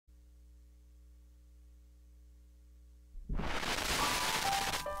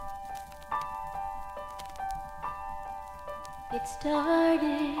It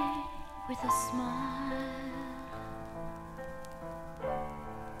started with a smile,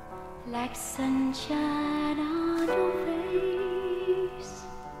 like sunshine on your face.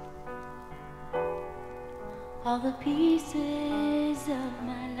 All the pieces of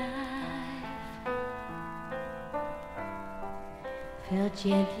my life fell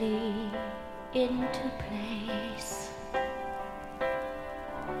gently into place.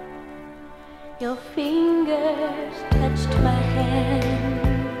 Your fingers touched my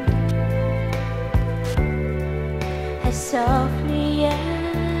hand as softly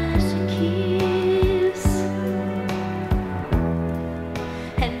as a kiss,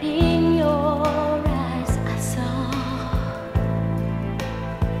 and in your eyes I saw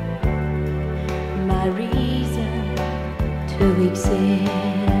my reason to exist.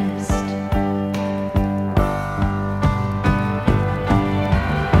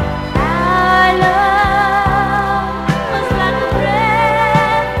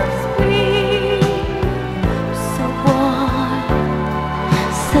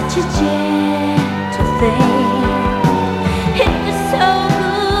 Such a gentle thing. It was so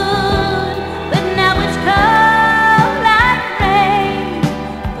good, but now it's cold like rain.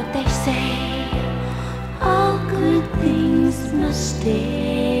 But they say all good things must end,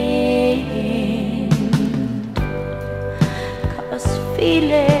 'cause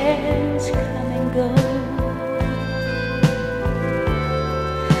feelings come and go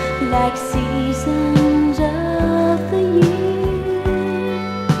like seasons of the year.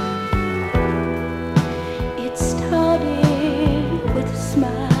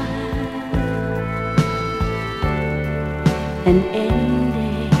 And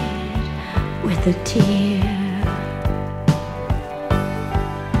ended with a tear.